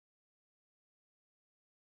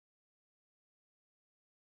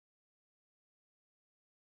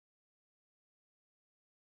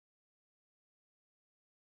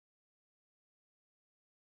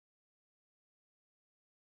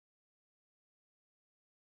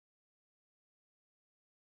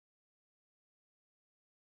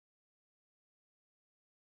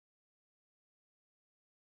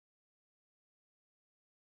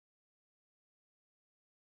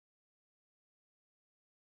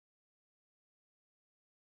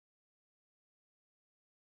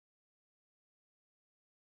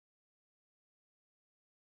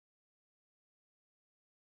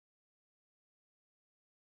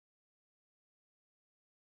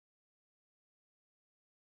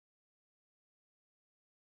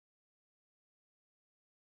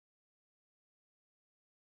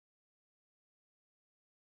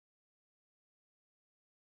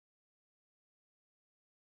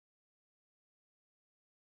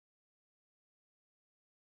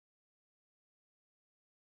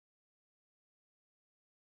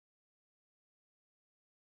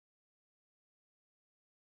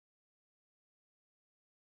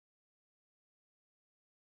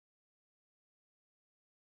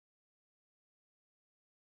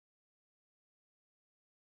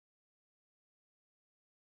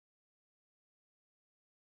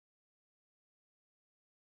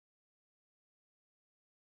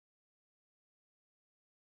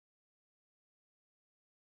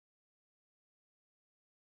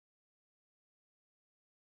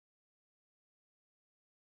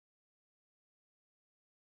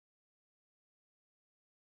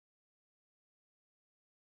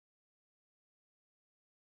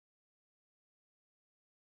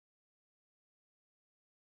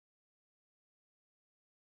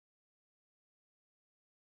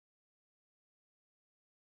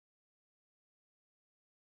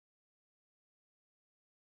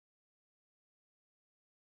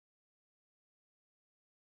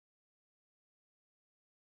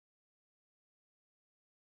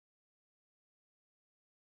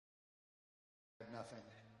nothing.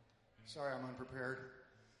 Sorry, I'm unprepared.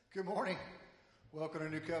 Good morning. Welcome to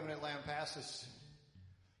New Covenant Lampasas.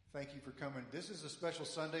 Thank you for coming. This is a special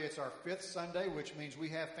Sunday. It's our 5th Sunday, which means we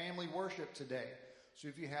have family worship today. So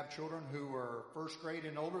if you have children who are first grade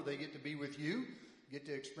and older, they get to be with you, get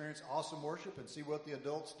to experience awesome worship and see what the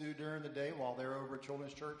adults do during the day while they're over at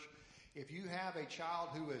Children's Church. If you have a child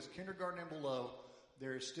who is kindergarten and below,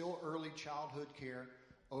 there is still early childhood care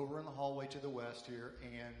over in the hallway to the west here,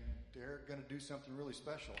 and they're going to do something really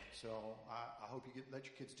special. So I hope you let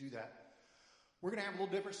your kids do that. We're going to have a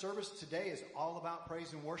little different service. Today is all about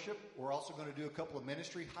praise and worship. We're also going to do a couple of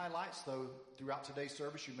ministry highlights, though throughout today's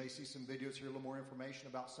service you may see some videos here, a little more information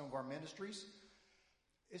about some of our ministries.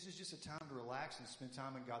 This is just a time to relax and spend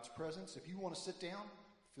time in God's presence. If you want to sit down,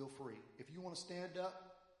 feel free. If you want to stand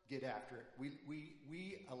up, get after it.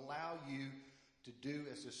 We allow you to do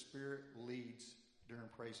as the Spirit leads during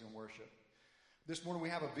praise and worship. This morning we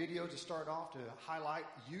have a video to start off to highlight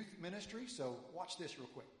youth ministry, so watch this real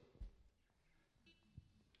quick.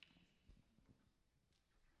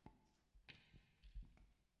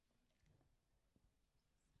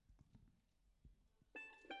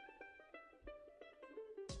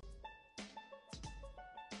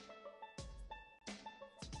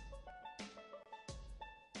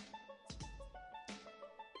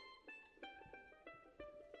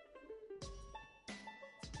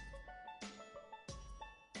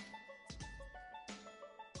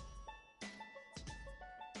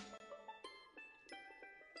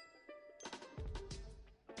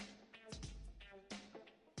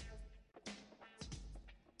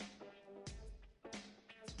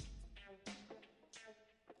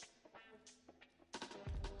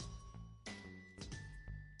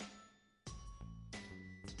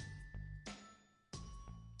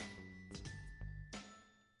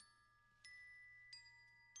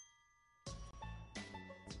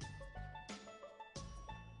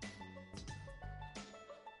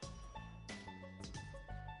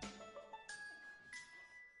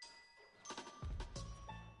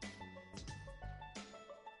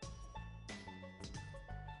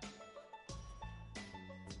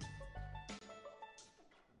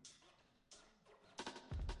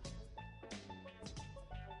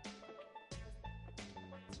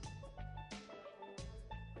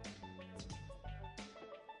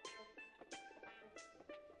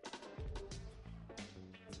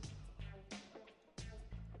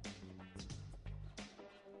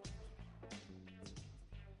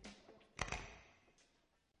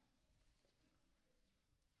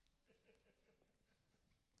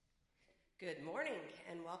 Good morning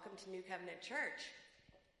and welcome to New Covenant Church.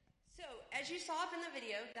 So, as you saw up in the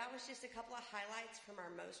video, that was just a couple of highlights from our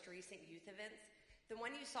most recent youth events. The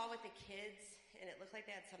one you saw with the kids, and it looked like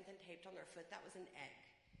they had something taped on their foot, that was an egg.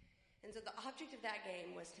 And so the object of that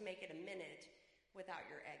game was to make it a minute without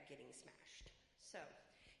your egg getting smashed. So,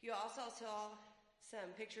 you also saw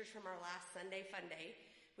some pictures from our last Sunday Fun Day,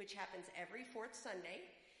 which happens every 4th Sunday,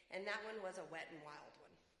 and that one was a wet and wild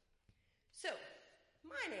one. So,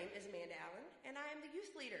 my name is Amanda Allen, and I am the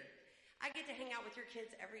youth leader. I get to hang out with your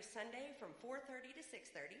kids every Sunday from 4:30 to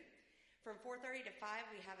 6:30. From 4:30 to 5,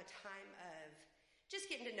 we have a time of just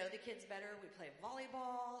getting to know the kids better. We play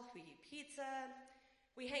volleyball, we eat pizza,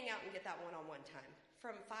 we hang out and get that one-on-one time.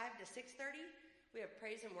 From 5 to 6:30, we have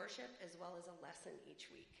praise and worship as well as a lesson each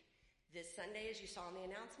week. This Sunday, as you saw in the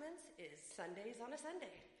announcements, is Sundays on a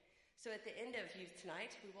Sunday. So at the end of Youth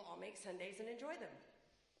Tonight, we will all make Sundays and enjoy them.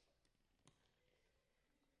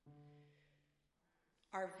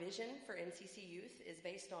 Our vision for NCC Youth is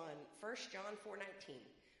based on 1 John 4:19.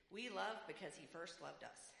 We love because he first loved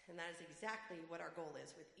us. And that is exactly what our goal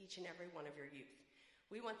is with each and every one of your youth.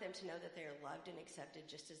 We want them to know that they are loved and accepted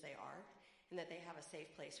just as they are, and that they have a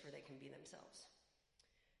safe place where they can be themselves.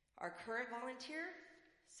 Our current volunteer,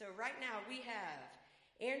 so right now we have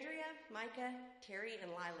Andrea, Micah, Terry,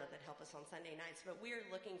 and Lila that help us on Sunday nights, but we are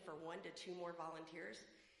looking for 1 to 2 more volunteers.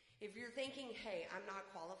 If you're thinking, hey, I'm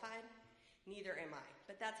not qualified, neither am I.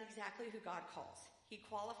 But that's exactly who God calls. He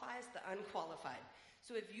qualifies the unqualified.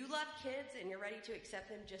 So if you love kids and you're ready to accept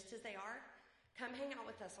them just as they are, come hang out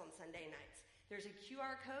with us on Sunday nights. There's a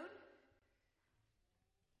QR code,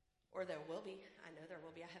 or there will be. I know there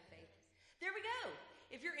will be. I have faith. There we go.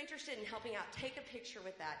 If you're interested in helping out, take a picture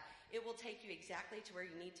with that. It will take you exactly to where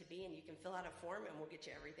you need to be, and you can fill out a form, and we'll get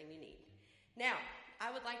you everything you need. Now,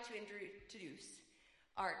 I would like to introduce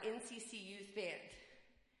our NCC Youth Band.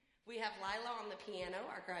 We have Lila on the piano,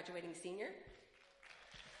 our graduating senior.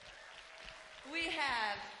 We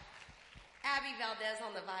have Abby Valdez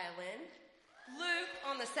on the violin, Luke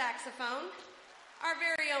on the saxophone, our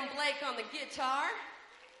very own Blake on the guitar,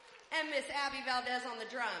 and Miss Abby Valdez on the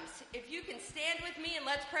drums. If you can stand with me and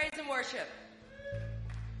let's praise and worship.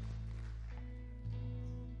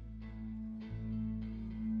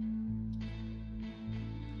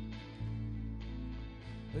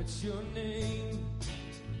 It's your name,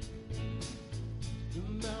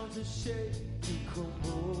 the mountains shake and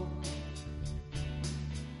crumble.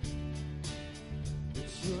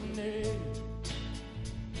 It's your name,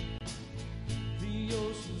 the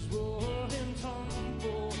oceans roar and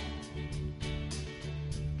tumble.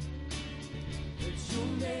 It's your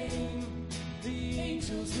name, the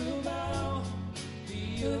angels will bow,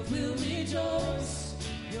 the earth will rejoice,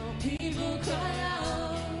 your people cry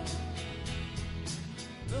out.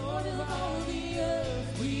 Lord of all the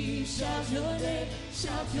earth, we shout your name,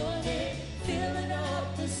 filling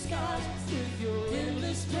up the skies with your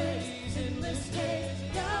endless praise,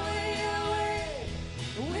 Yahweh, Yahweh,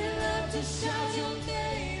 we love to shout your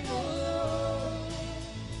name, oh Lord.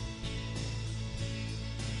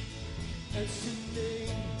 That's your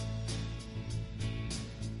name,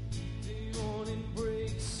 the morning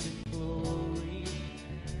breaks in glory.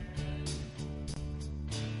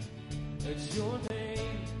 That's your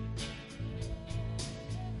name.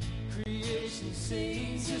 Creation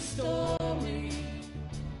sings your story.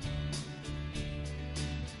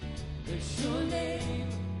 It's your name.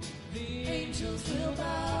 The angels will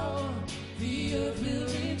bow. The earth will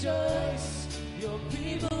rejoice. Your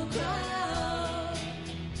people cry out.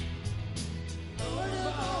 Lord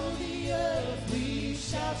of all the earth, we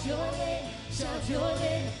shout your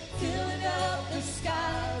name, filling up the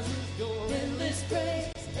skies with your endless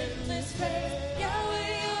praise, Yahweh,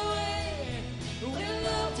 Yahweh, we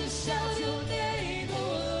love to shout your name, oh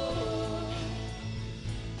Lord.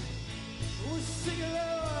 We're singing,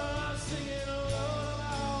 Lord, of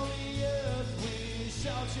all the earth. We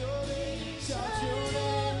shout your name,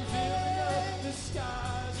 filling up the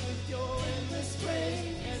skies with your endless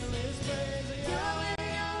praise, Yahweh,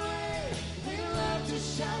 Yahweh, we love to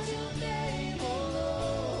shout your name, oh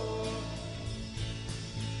Lord.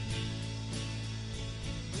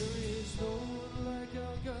 There is no one like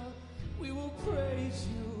our God. We will praise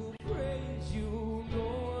you, no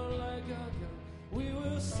one like our God. We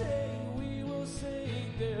will sing,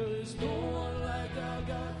 there is no one like our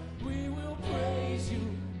God. We will praise you,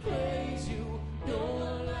 no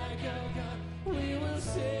one like our God. We will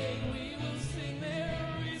sing,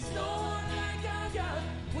 there is no one like our God.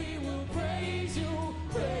 We will praise you,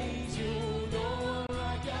 no one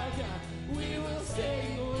like our God. We will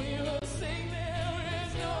sing, there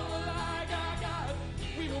is no one like our God.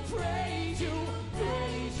 We will praise you,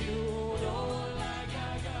 no one like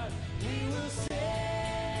our God. We will sing.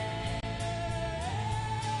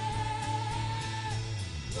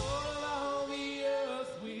 Lord of all the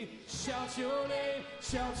earth, we shout your name,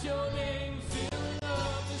 filling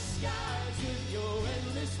up the skies with your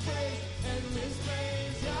endless praise,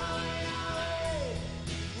 Yahweh, Yahweh.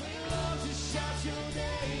 We love to shout your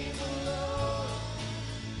name, oh Lord.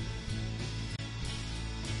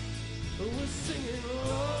 We're singing, Lord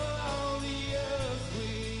of all the earth, we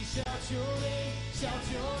shout your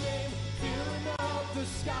name, filling up the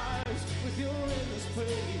skies with your endless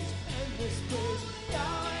praise,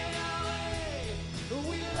 Yahweh, Yahweh.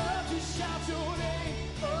 We love to shout your name,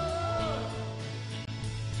 oh.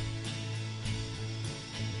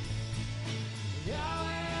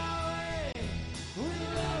 Yahweh, Yahweh, we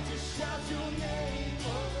love to shout your name, oh.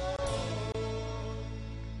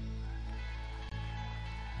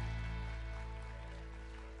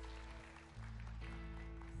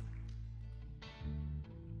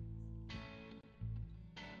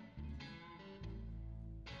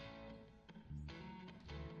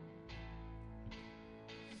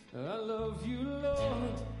 I love you,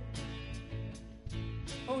 Lord.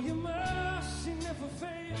 Oh, your mercy never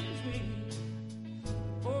fails me.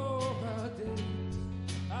 All my days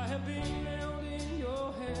I have been held in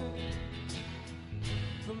your hand.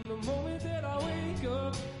 From the moment that I wake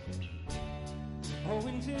up, oh,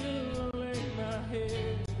 until I lay my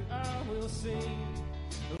head, I will sing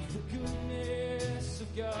of the goodness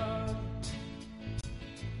of God.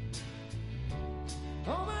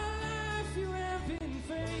 All my life you have been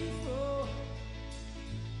faithful.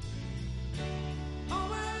 All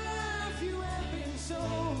my life you have been so,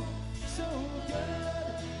 so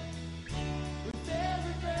good. With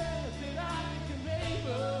every breath that I can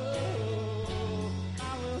able, I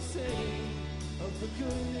will sing of the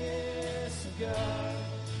goodness of God.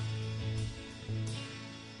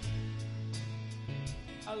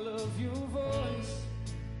 I love your voice.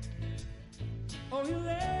 Oh, you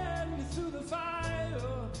led me through the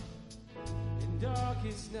fire in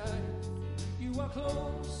darkest night. You are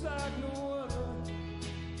close like no other.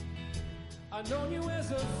 I've known you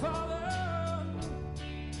as a father.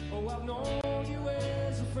 Oh, I've known you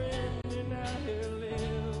as a friend, and I have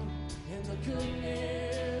lived in the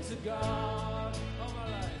goodness of God all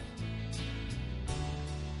my life.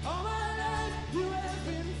 All my life you have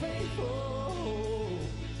been faithful.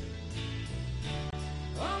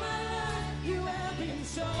 All my life you have been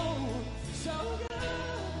so, so good.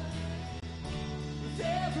 With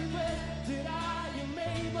every breath that I am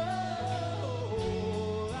able,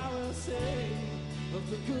 I will sing of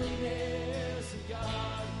the goodness of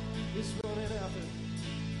God. It's running after.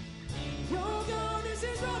 Your goodness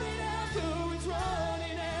is running after, it's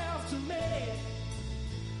running after me.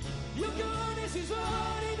 Your goodness is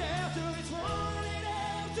running after, it's running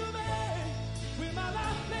after me. With my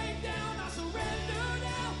life laid down, I surrender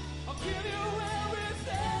now. I'll give you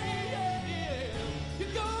everything.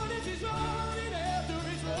 Your goodness is running after,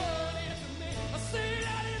 it's running after me. I'll say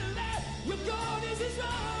that in the land. Your goodness is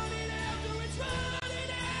running after, it's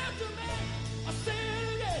running after me. I'll say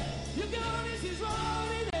it again. Your goodness is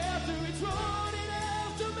running after, it's running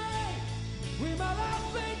after me. With my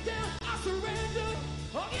life laid down, I surrender.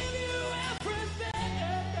 I'll give you everything.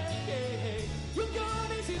 Your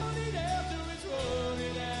goodness is running after, it's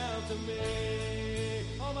running after me.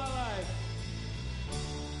 All my life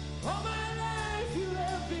you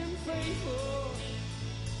have been faithful.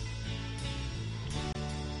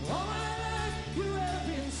 All my life you have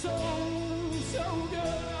been so, so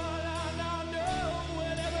good. I know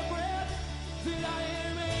with every breath that I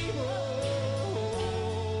am able,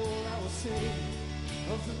 I will sing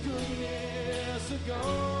of the goodness of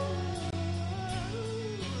God.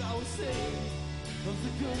 I will sing of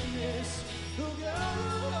the goodness of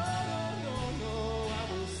God. No, I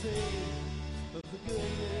will sing of the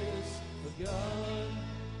goodness of God.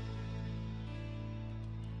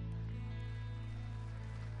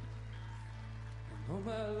 And all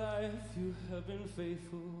my life you have been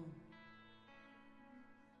faithful.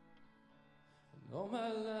 And all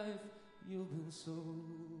my life you've been so,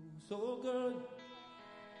 so good.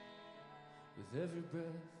 With every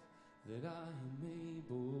breath that I am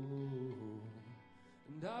able,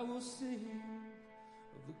 and I will sing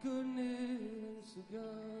of the goodness of God.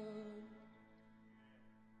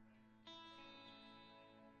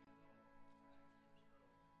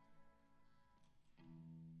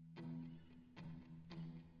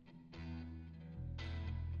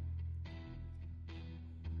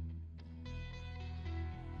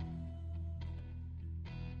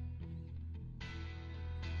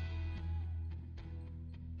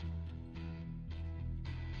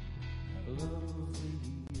 Lovely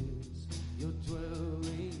is your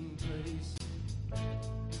dwelling place.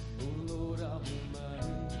 Oh Lord, I will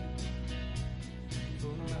mind,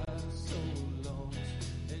 for my soul longs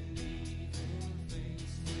and even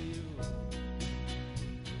faints for you.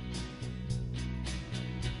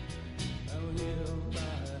 How here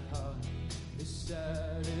my heart is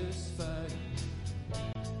satisfied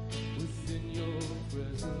within your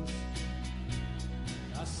presence.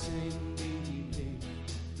 I sing beneath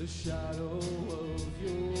the shadow of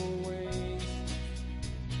your wings.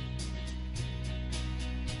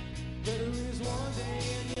 Better is one day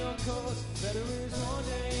in your courts, better is one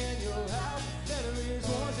day in your house, better is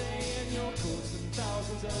one day in your courts than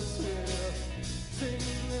thousands elsewhere. Sing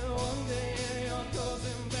one day in your courts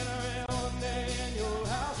and better is one day in your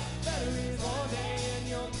house, better is one day in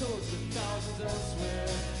your courts than thousands elsewhere,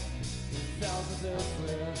 thousands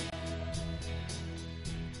elsewhere.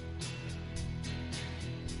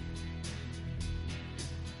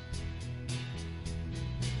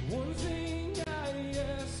 One thing I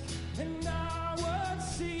ask and I would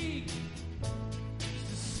seek is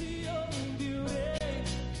to see your beauty,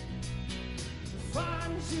 to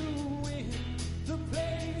find you in the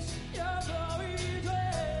place your glory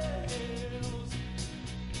dwells.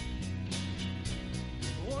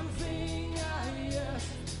 One thing I ask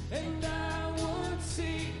and I would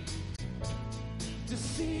seek to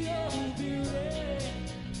see your beauty,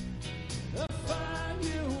 to find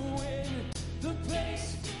you in the place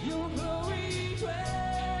your glory dwells.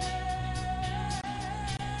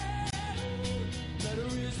 Better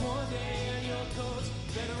is one day in your courts,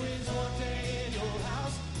 better is one day in your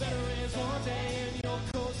house, better is one day in your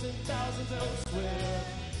courts than thousands elsewhere.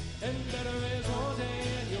 And better is one day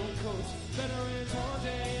in your courts, better is one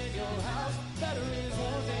day in your house, better is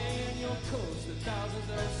one day in your courts than thousands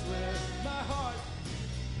elsewhere. My heart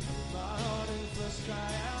and flesh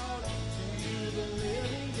cry out to you, the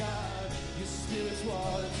living God. Your spirit's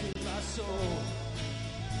water to my soul.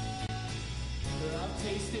 I've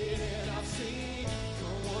tasted and I've seen.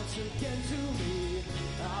 Come once again to me.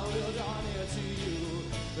 I will draw near to you.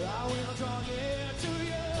 I will draw near to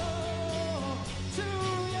you.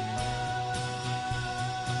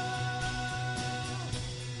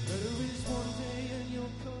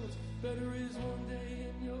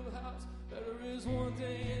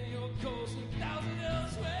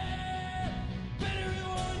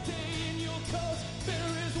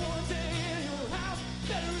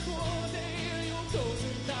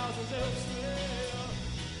 thousands elsewhere.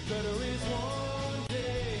 Better is one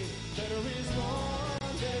day, better is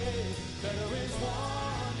one day, better is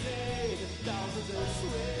one day than thousands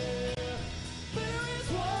elsewhere. Better is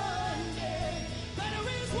one day, better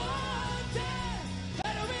is one day,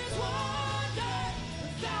 better is one day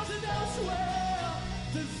than thousands elsewhere,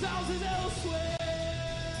 than thousands elsewhere.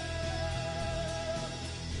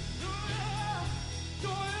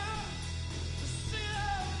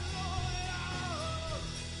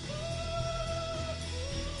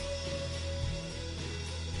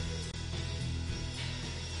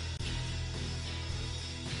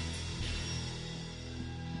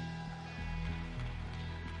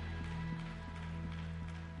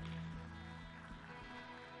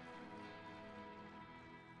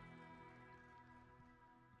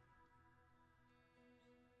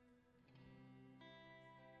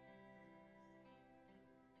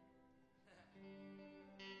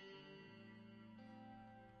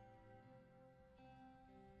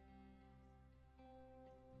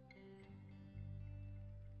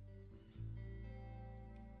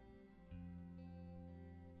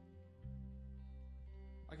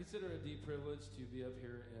 I consider it a deep privilege to be up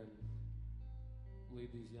here and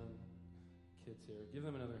lead these young kids here. Give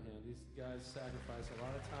them another hand. These guys sacrifice a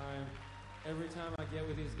lot of time. Every time I get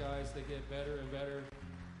with these guys, they get better and better,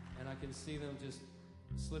 and I can see them just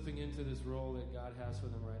slipping into this role that God has for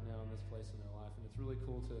them right now in this place in their life. And it's really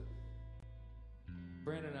cool to...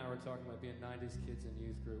 Brandon and I were talking about being 90s kids in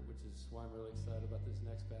youth group, which is why I'm really excited about this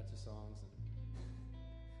next batch of songs. And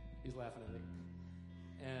he's laughing at me.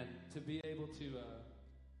 And to be able to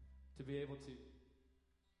be a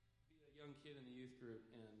young kid in the youth group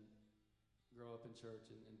and grow up in church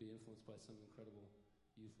and be influenced by some incredible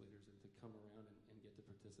youth leaders, and to come around and get to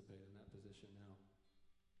participate in that position now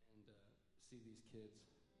and see these kids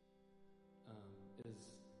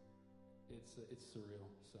it's surreal.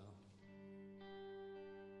 So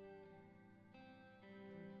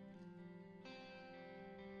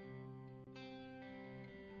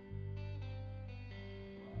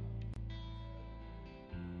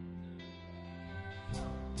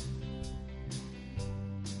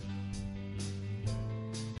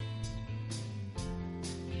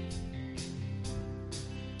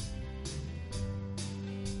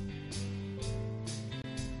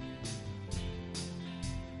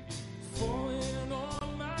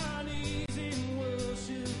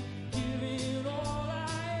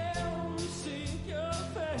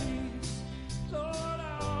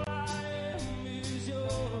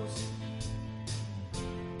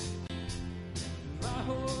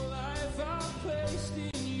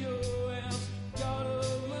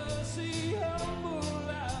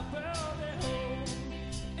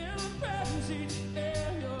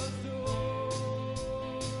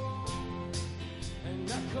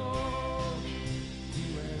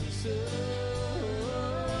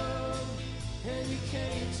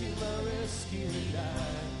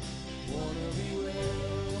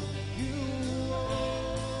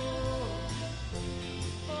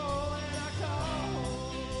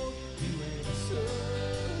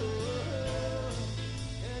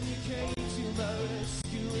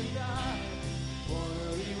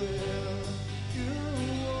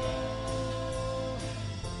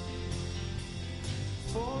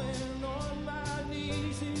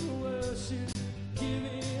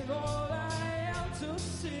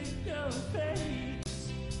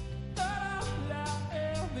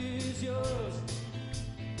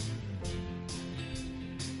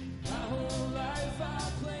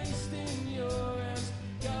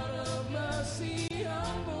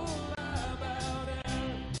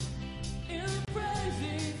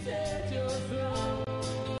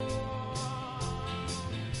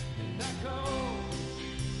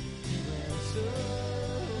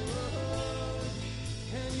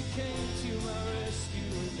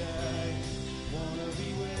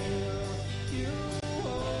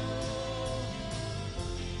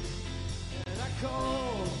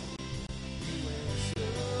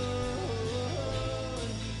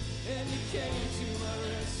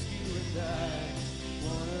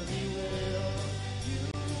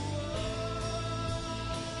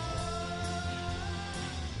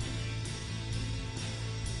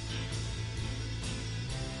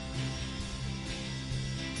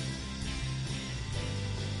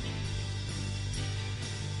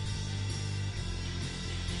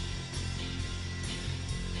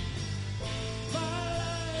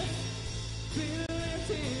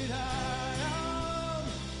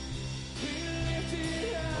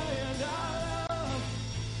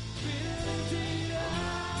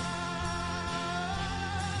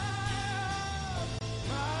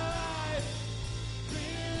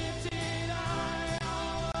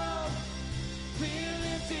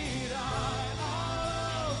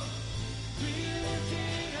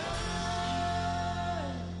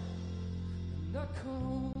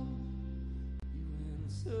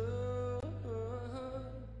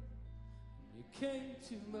came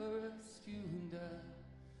to my rescue, and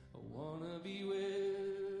I wanna be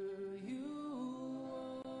where you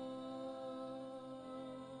are.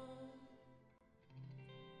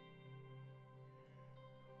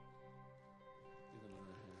 Give them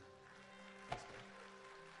another hand. Thanks, guys.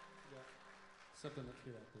 Yeah. Something up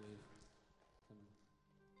here, I believe. Coming.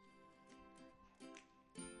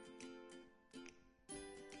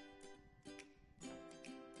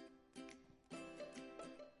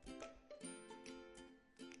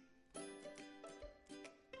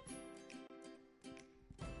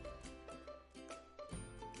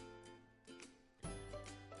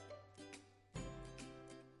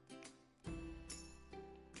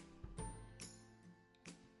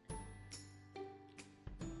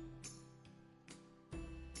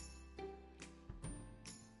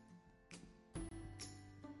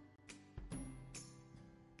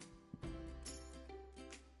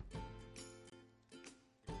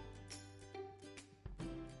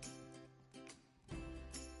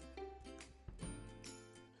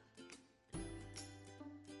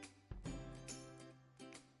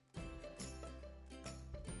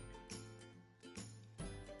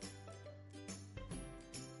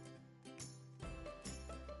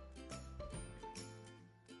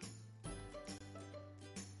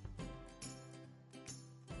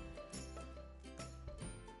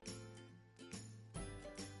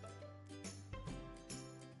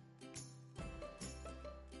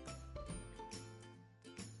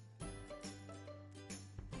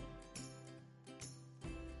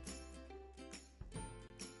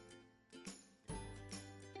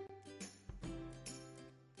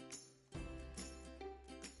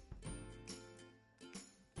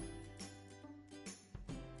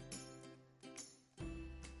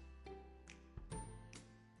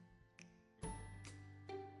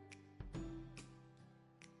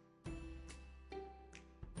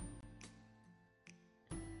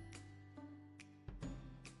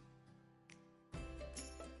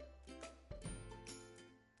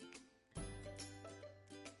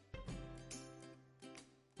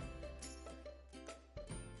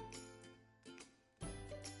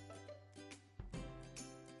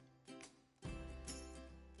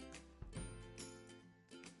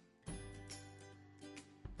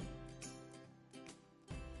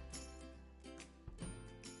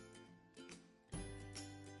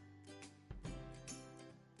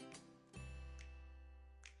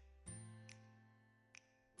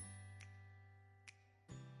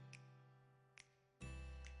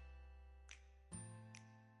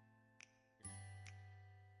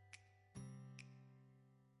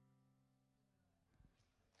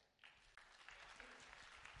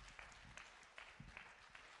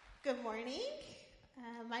 Good morning.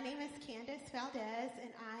 My name is Candace Valdez,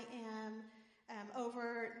 and I am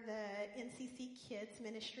over the NCC Kids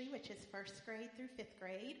Ministry, which is first grade through fifth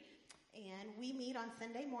grade. And we meet on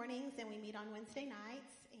Sunday mornings and we meet on Wednesday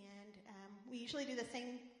nights. And we usually do the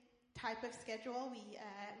same type of schedule. We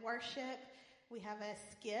worship, we have a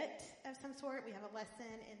skit of some sort, we have a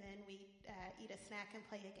lesson, and then we eat a snack and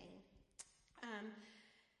play a game.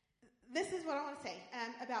 This is what I want to say.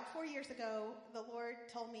 About 4 years ago, the Lord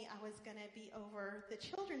told me I was going to be over the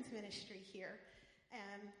children's ministry here.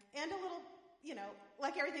 And a little,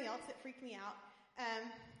 like everything else, it freaked me out.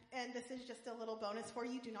 And this is just a little bonus for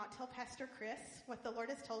you. Do not tell Pastor Chris what the Lord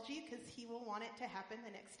has told you, because he will want it to happen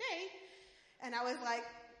the next day. And I was like,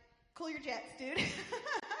 cool your jets, dude.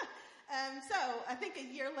 So I think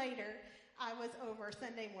a year later, I was over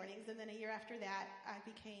Sunday mornings, and then a year after that, I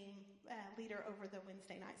became leader over the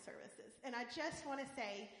Wednesday night services. And I just want to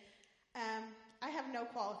say, I have no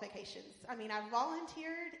qualifications. I mean, I've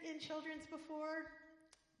volunteered in children's before,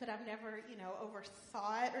 but I've never,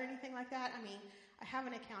 oversaw it or anything like that. I mean, I have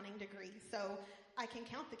an accounting degree, so I can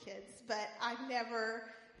count the kids, but I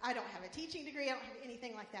don't have a teaching degree, I don't have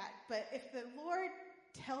anything like that. But if the Lord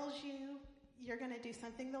tells you you're going to do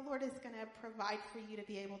something, the Lord is going to provide for you to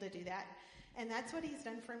be able to do that. And that's what he's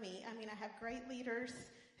done for me. I mean, I have great leaders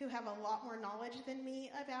who have a lot more knowledge than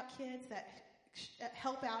me about kids that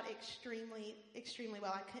help out extremely, extremely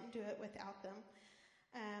well. I couldn't do it without them.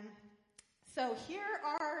 So here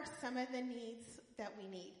are some of the needs that we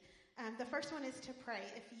need. The first one is to pray.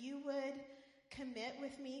 If you would commit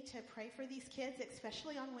with me to pray for these kids,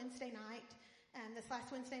 especially on Wednesday night. This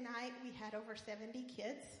last Wednesday night, we had over 70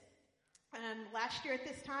 kids. Last year at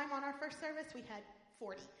this time on our first service, we had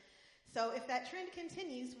 40. So if that trend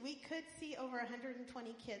continues, we could see over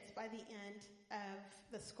 120 kids by the end of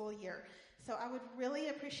the school year. So I would really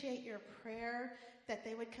appreciate your prayer that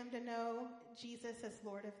they would come to know Jesus as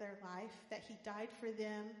Lord of their life, that he died for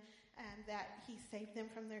them, that he saved them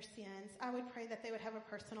from their sins. I would pray that they would have a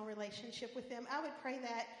personal relationship with them. I would pray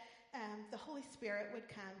that the Holy Spirit would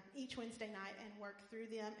come each Wednesday night and work through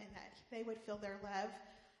them, and that they would feel their love.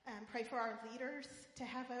 Pray for our leaders to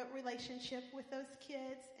have a relationship with those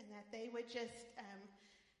kids, and that they would just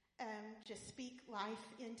speak life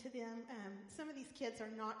into them. Some of these kids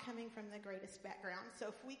are not coming from the greatest background, so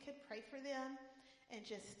if we could pray for them and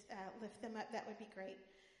just lift them up, that would be great.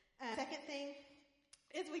 Second thing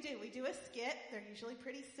is we do a skit. They're usually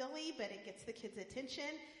pretty silly, but it gets the kids'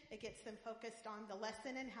 attention. It gets them focused on the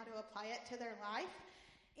lesson and how to apply it to their life.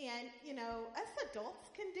 And, us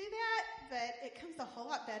adults can do that, but it comes a whole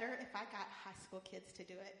lot better if I got high school kids to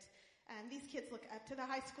do it. These kids look up to the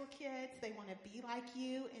high school kids. They want to be like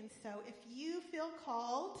you. And so if you feel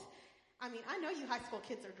called, I know you high school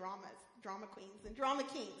kids are drama queens and drama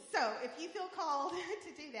kings. So if you feel called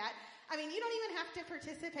to do that, you don't even have to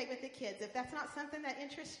participate with the kids. If that's not something that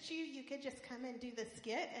interests you, you could just come and do the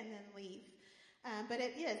skit and then leave. But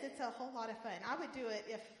it's a whole lot of fun. I would do it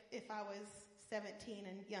if I was 17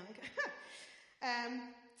 and young.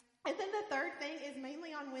 And then the third thing is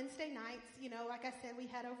mainly on Wednesday nights. Like I said, we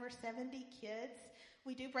had over 70 kids.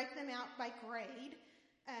 We do break them out by grade.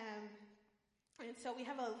 And so we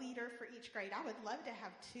have a leader for each grade. I would love to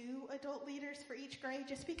have 2 adult leaders for each grade,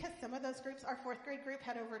 just because some of those groups, our 4th grade group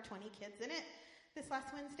had over 20 kids in it this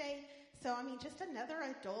last Wednesday. So, just another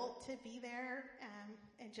adult to be there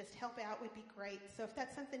and just help out would be great. So if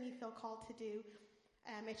that's something you feel called to do,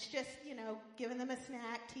 it's just, giving them a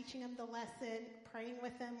snack, teaching them the lesson, praying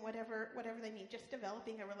with them, whatever they need, just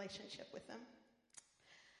developing a relationship with them.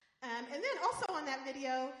 And then also on that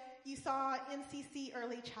video, you saw NCC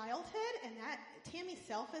Early Childhood, and that Tammy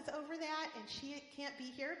Self is over that, and she can't be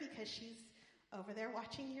here because she's over there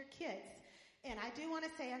watching your kids. And I do want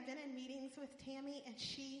to say I've been in meetings with Tammy, and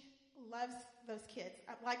she loves those kids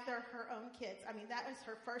like they're her own kids. That is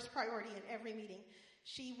her first priority in every meeting.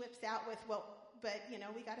 She whips out with, but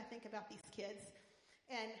we got to think about these kids.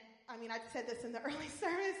 And I've said this in the early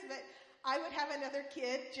service, but I would have another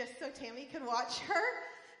kid just so Tammy could watch her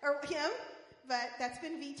or him, but that's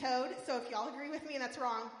been vetoed. So if y'all agree with me and that's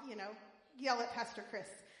wrong, yell at Pastor Chris.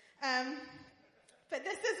 But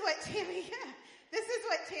this is what Tammy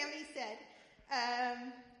said.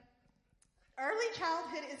 Early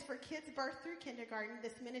childhood is for kids birth through kindergarten.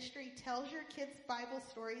 This ministry tells your kids Bible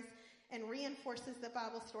stories and reinforces the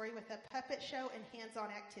Bible story with a puppet show and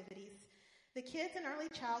hands-on activities. The kids in early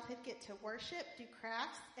childhood get to worship, do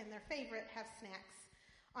crafts, and their favorite, have snacks.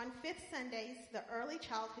 On 5th Sundays, the early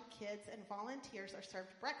childhood kids and volunteers are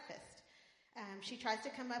served breakfast. She tries to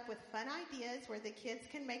come up with fun ideas where the kids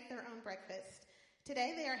can make their own breakfast.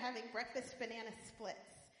 Today, they are having breakfast banana splits.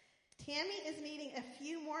 Tammy is needing a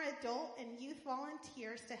few more adult and youth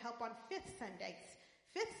volunteers to help on 5th Sundays.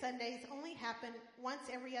 5th Sundays only happen once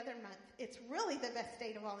every other month. It's really the best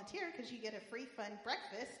day to volunteer because you get a free, fun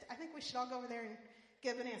breakfast. I think we should all go over there and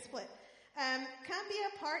get a banana split. Come be a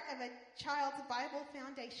part of a child's Bible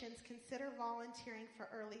Foundations. Consider volunteering for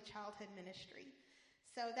early childhood ministry.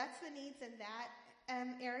 So that's the needs in that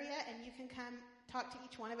area, and you can come talk to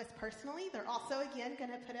each one of us personally. They're also, again,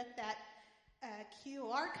 going to put up that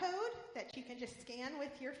QR code that you can just scan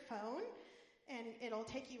with your phone, and it'll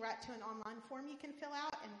take you right to an online form you can fill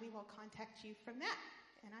out, and we will contact you from that.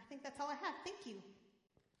 And I think that's all I have. Thank you.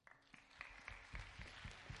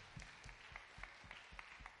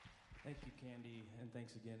 Thank you, Candy, and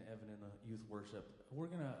thanks again, Evan, and the youth worship. We're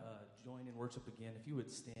going to join in worship again. If you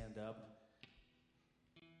would stand up.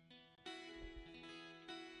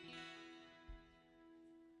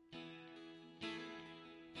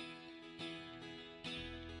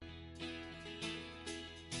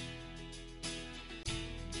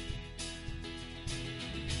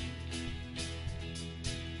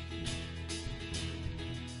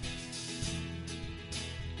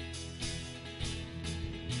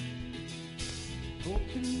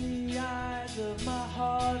 Open the eyes of my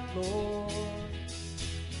heart, Lord.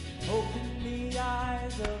 Open the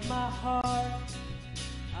eyes of my heart.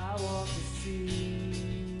 I want to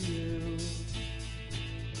see you.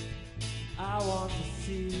 I want to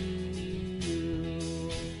see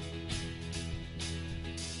you.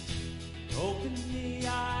 Open the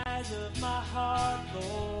eyes of my heart,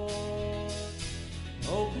 Lord.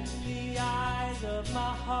 Open the eyes of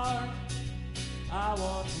my heart. I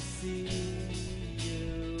want to see you.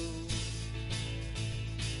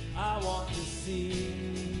 I want to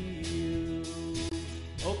see you.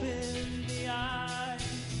 Open the eyes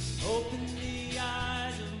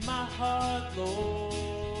of my heart,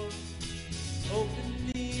 Lord.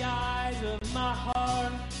 Open the eyes of my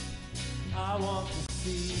heart. I want to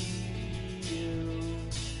see you.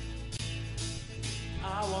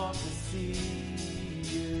 I want to see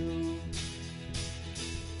you.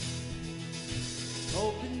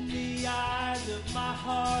 Open the eyes of my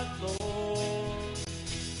heart, Lord.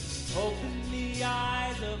 Open the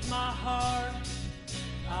eyes of my heart.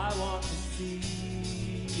 I want to see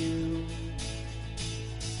you.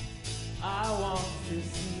 I want to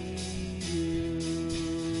see you.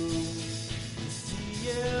 To see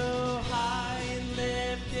you high and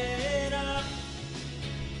lifted up.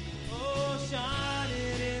 Oh,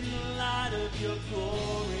 shining in the light of your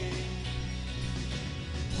glory.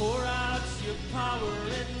 Pour out your power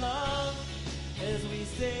and love as we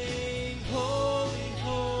sing, holy,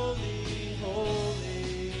 holy,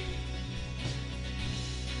 holy.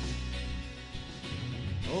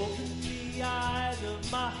 Open the eyes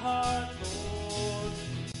of my heart, Lord.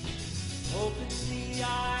 Open the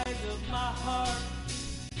eyes of my heart.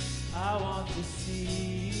 I want to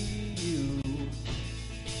see you.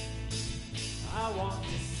 I want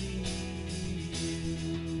to see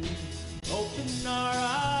you. Open our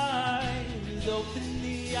eyes, open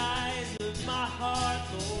the eyes of my heart,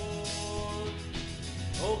 Lord.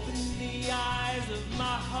 Open the eyes of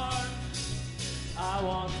my heart. I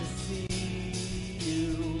want to see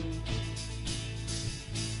you.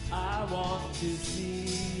 I want to see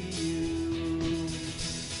you.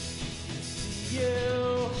 See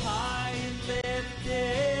you high and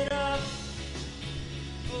lifted up.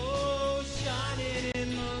 Oh, shining in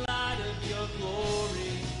the light of your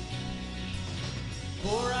glory.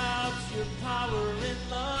 Pour out your power and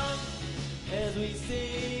love as we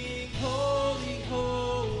sing, holy,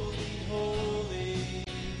 holy, holy.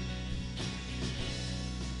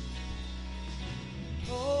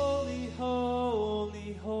 Holy,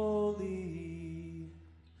 holy, holy.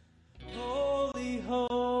 Holy,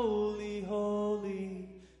 holy, holy.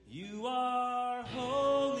 You are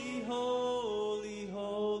holy, holy,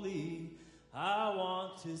 holy. I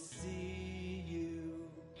want to see you.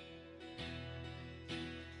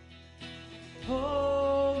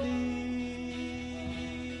 Holy,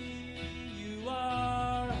 you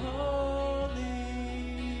are holy.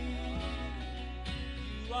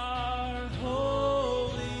 You are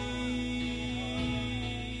holy.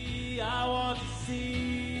 I want to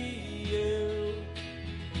see you.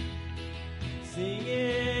 Sing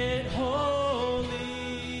it, holy.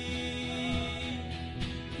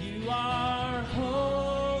 You are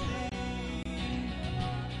holy.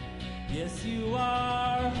 Yes, you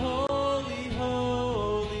are holy,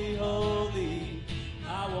 holy, holy.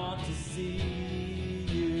 I want to see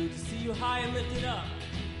you. To see you high and lifted up.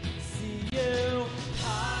 See you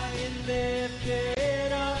high and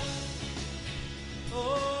lifted up.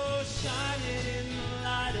 Oh, shining in the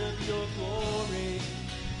light of your glory.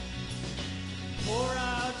 Pour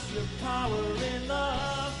out your power and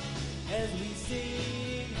love as we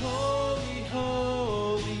sing, holy,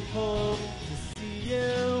 holy, holy. To see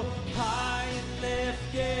you high and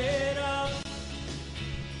lifted up,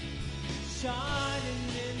 shining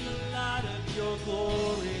in the light of your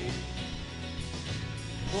glory.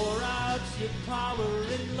 Pour out your power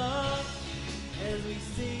and love as we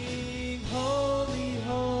sing, holy,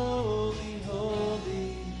 holy,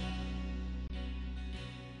 holy.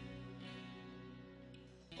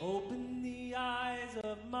 Open the eyes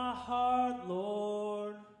of my heart,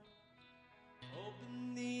 Lord.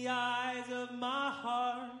 Open the eyes of my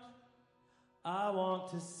heart. I want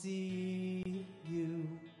to see you.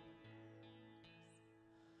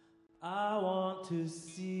 I want to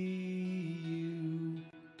see you.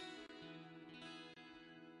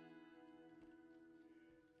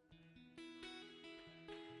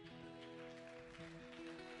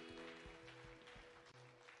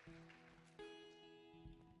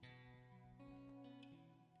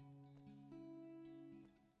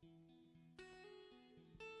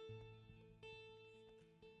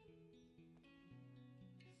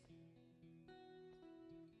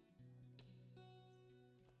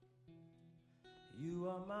 You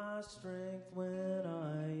are my strength when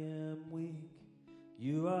I am weak.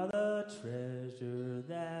 You are the treasure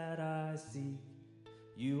that I seek.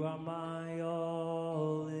 You are my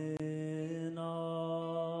all in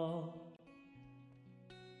all.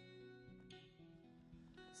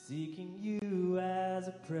 Seeking you as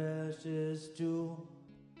a precious jewel.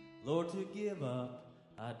 Lord, to give up,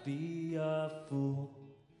 I'd be a fool.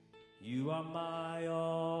 You are my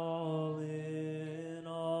all in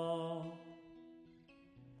all.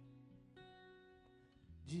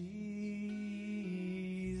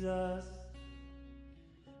 Jesus,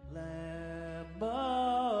 Lamb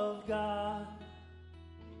of God,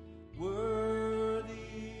 worthy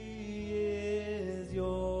is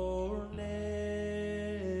your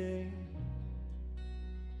name.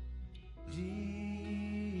 Jesus,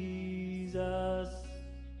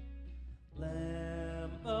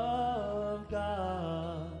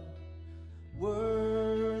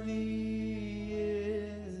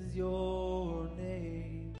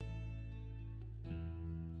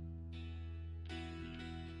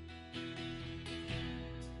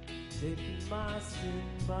 taking my sin,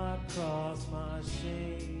 my cross, my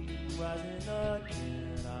shame, rising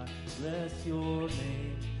again, I bless your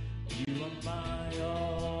name. You are my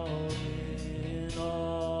all in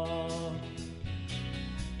all.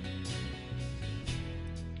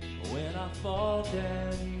 When I fall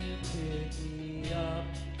down, you pick me up.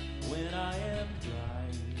 When I am dry,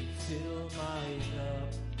 you fill my cup.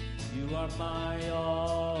 You are my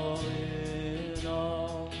all in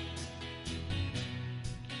all.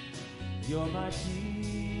 You're my Jesus,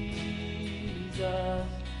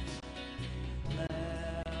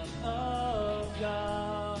 Lamb of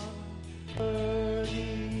God.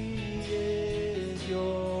 Worthy is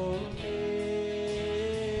your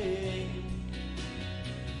name,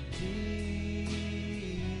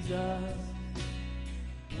 Jesus,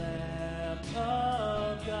 Lamb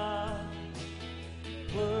of God.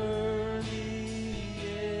 Worthy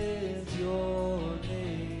is your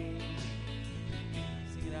name.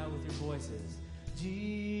 Sing it out with your voices.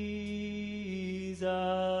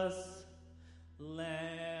 Jesus,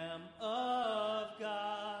 Lamb of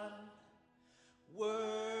God.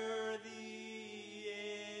 Worthy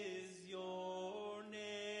is your name,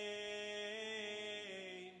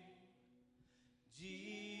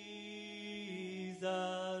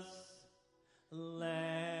 Jesus,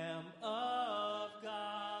 Lamb of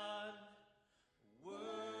God.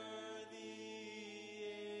 Worthy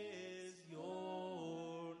is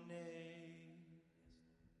your name.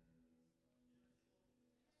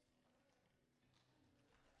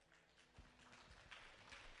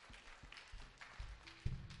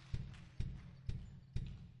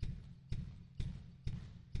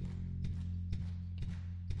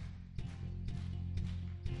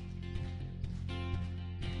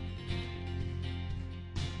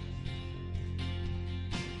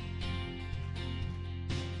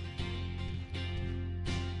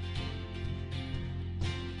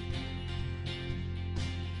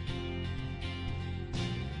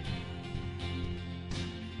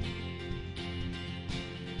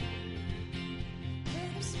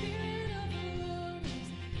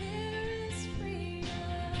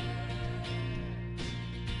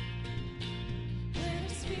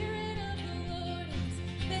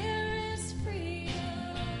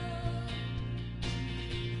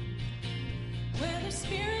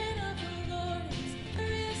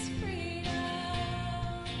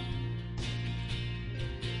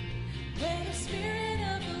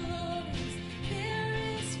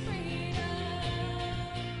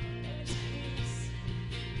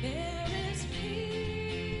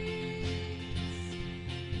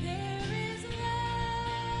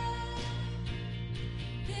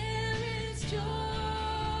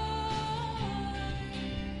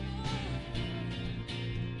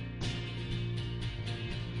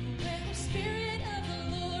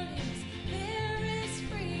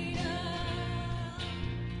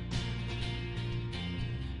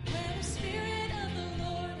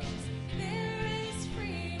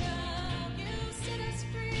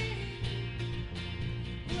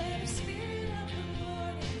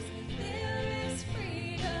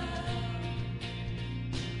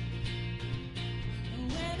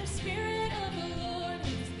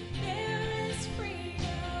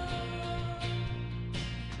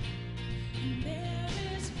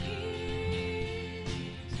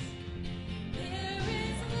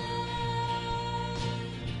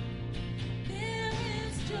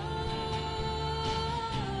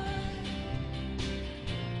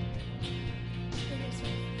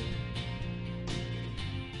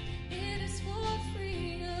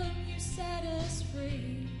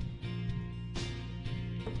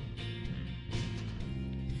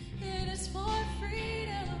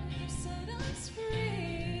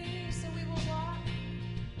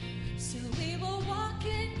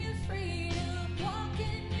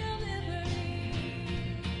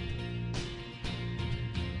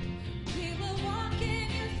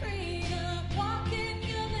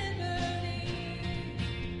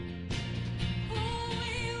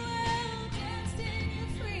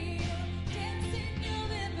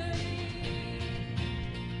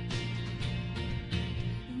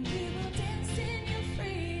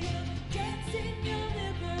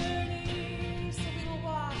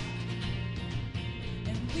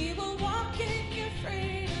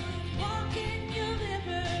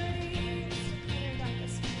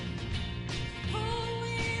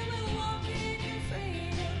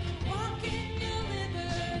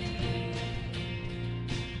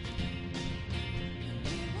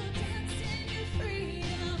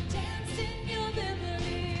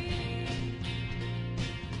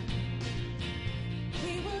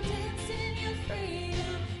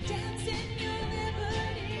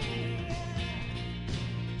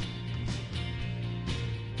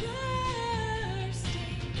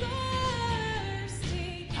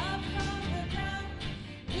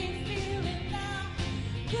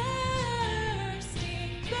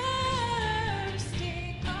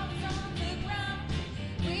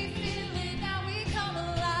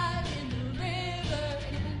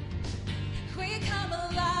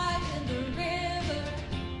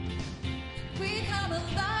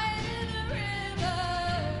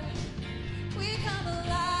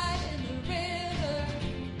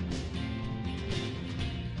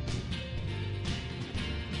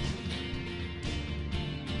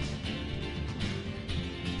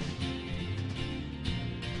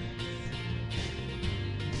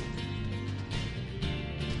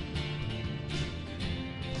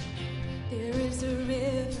 is a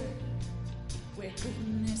river where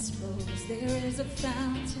goodness flows. There is a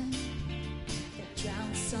fountain that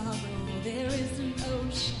drowns sorrow. There is an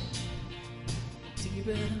ocean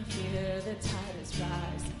deeper than fear. The tide is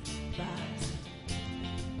rising, rising.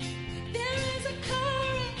 There is a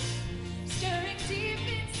current stirring deep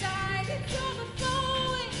inside. It's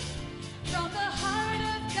overflowing from the heart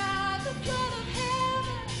of God, the flood of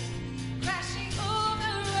heaven crashing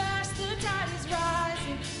over us. The tide is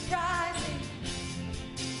rising, rising,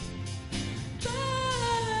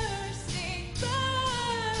 bursting,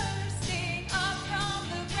 bursting up from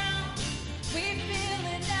the ground. We feel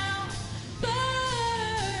it now,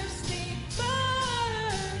 bursting,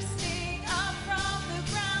 bursting up from the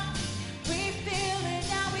ground. We feel it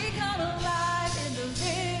now. We come alive in the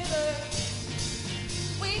river.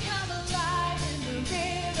 We come alive in the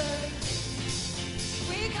river.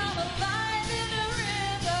 We come alive in the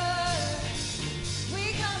river. We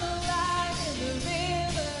come alive in the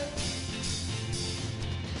river.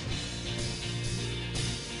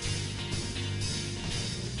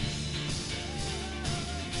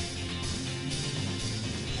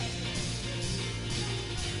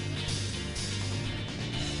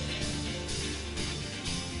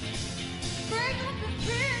 Break open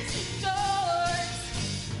prison doors.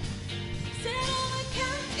 Set all the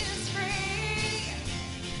captives free.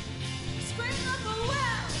 Spring up a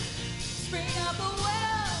well. Spring up a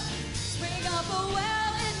well. Spring up a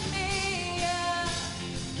well in me.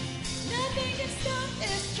 Nothing can stop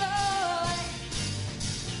this joy.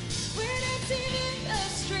 We're dancing in the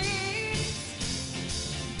streets.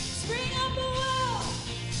 Spring up a well.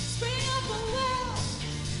 Spring up a well.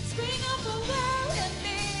 Spring up a well in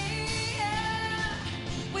me.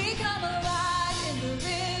 We come alive in the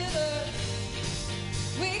river.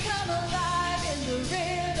 We come alive in the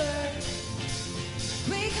river.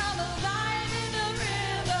 We come alive in the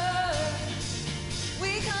river.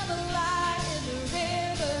 We come alive in the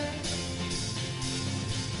river.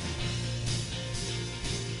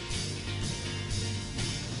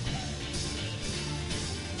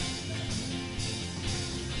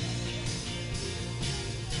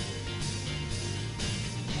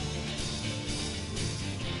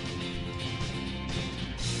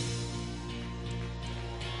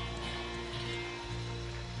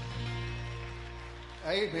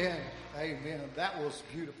 Amen. Amen. That was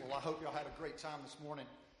beautiful. I hope y'all had a great time this morning.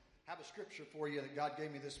 I have a scripture for you that God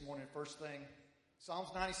gave me this morning. First thing, Psalms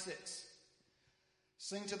 96.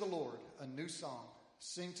 Sing to the Lord a new song.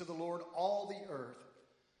 Sing to the Lord all the earth.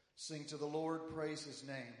 Sing to the Lord, praise his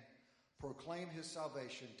name. Proclaim his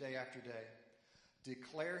salvation day after day.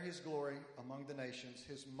 Declare his glory among the nations,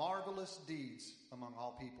 his marvelous deeds among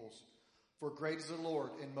all peoples. For great is the Lord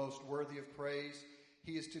and most worthy of praise.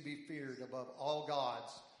 He is to be feared above all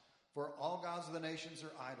gods. For all gods of the nations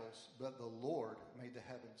are idols, but the Lord made the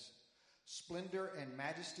heavens. Splendor and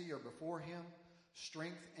majesty are before him.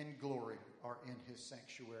 Strength and glory are in his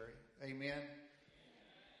sanctuary. Amen.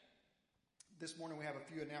 This morning we have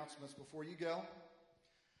a few announcements before you go.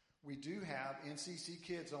 We do have NCC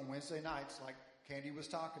Kids on Wednesday nights, like Candy was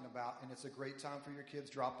talking about, and it's a great time for your kids.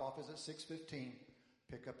 Drop-off is at 6:15.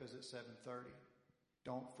 Pickup is at 7:30.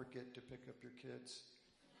 Don't forget to pick up your kids.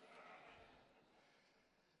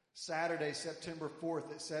 Saturday, September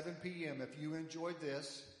 4th at 7 p.m. If you enjoyed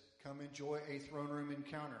this, come enjoy a throne room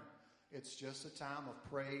encounter. It's just a time of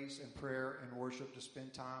praise and prayer and worship to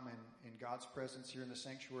spend time in God's presence here in the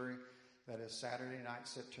sanctuary. That is Saturday night,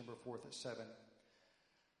 September 4th at 7.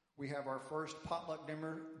 We have our first potluck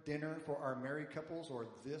dinner for our married couples, or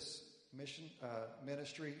this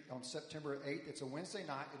ministry, on September 8th. It's a Wednesday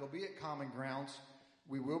night. It'll be at Common Grounds.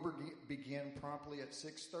 We will begin promptly at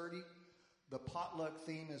 6:30. The potluck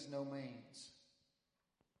theme is no mains.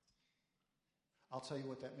 I'll tell you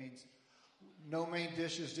what that means. No main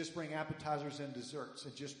dishes, just bring appetizers and desserts,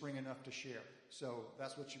 and just bring enough to share. So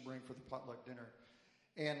that's what you bring for the potluck dinner.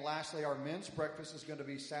 And lastly, our men's breakfast is going to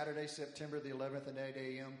be Saturday, September the 11th at 8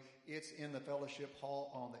 a.m. It's in the fellowship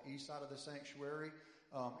hall on the east side of the sanctuary.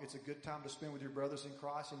 It's a good time to spend with your brothers in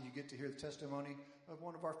Christ, and you get to hear the testimony of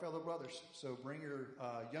one of our fellow brothers. So bring your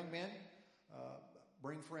young men,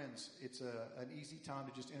 bring friends. It's an easy time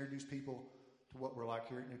to just introduce people to what we're like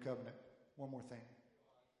here at New Covenant. One more thing.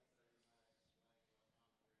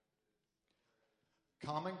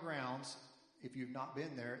 Common Grounds, if you've not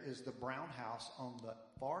been there, is the Brown House on the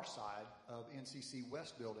far side of NCC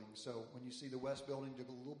West Building. So when you see the West Building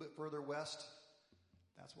a little bit further west,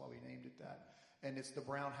 that's why we named it that. And it's the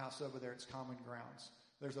Brown House over there. It's Common Grounds.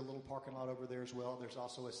 There's a little parking lot over there as well. There's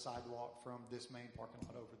also a sidewalk from this main parking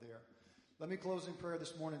lot over there. Let me close in prayer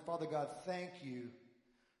this morning. Father God, thank you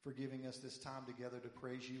for giving us this time together to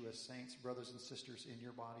praise you as saints, brothers and sisters in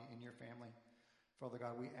your body, in your family. Father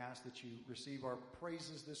God, we ask that you receive our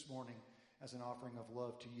praises this morning as an offering of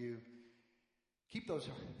love to you. Keep those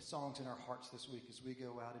songs in our hearts this week as we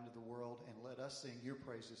go out into the world, and let us sing your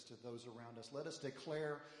praises to those around us. Let us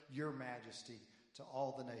declare your majesty to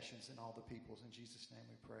all the nations and all the peoples. In Jesus' name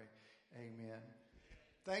we pray. Amen.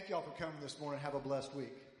 Thank y'all for coming this morning. Have a blessed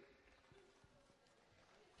week.